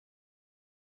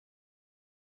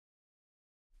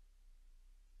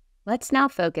Let's now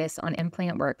focus on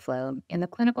implant workflow and the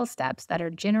clinical steps that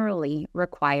are generally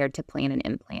required to plan an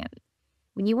implant.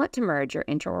 When you want to merge your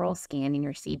intraoral scan and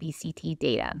your CBCT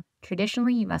data,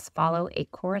 traditionally you must follow a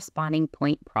corresponding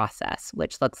point process,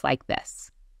 which looks like this.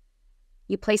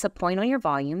 You place a point on your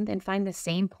volume, then find the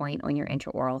same point on your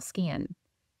intraoral scan.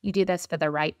 You do this for the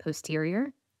right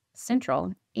posterior,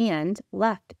 central, and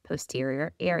left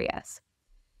posterior areas.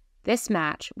 This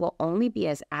match will only be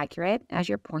as accurate as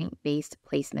your point-based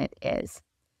placement is.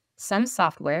 Some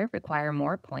software require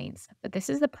more points, but this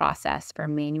is the process for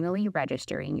manually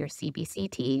registering your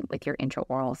CBCT with your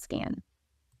intraoral scan.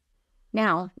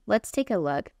 Now, let's take a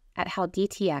look at how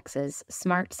DTX's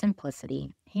Smart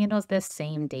Simplicity handles this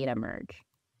same data merge.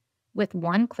 With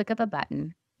one click of a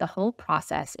button, the whole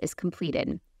process is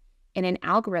completed, and an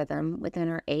algorithm within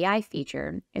our AI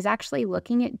feature is actually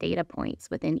looking at data points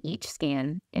within each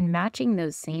scan and matching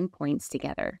those same points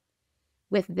together.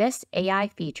 With this AI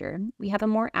feature, we have a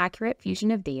more accurate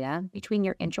fusion of data between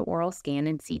your intraoral scan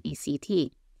and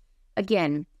CBCT.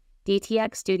 Again,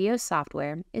 DTX Studio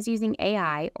software is using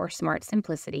AI or Smart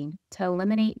Simplicity to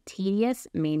eliminate tedious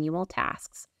manual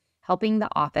tasks, helping the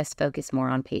office focus more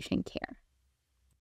on patient care.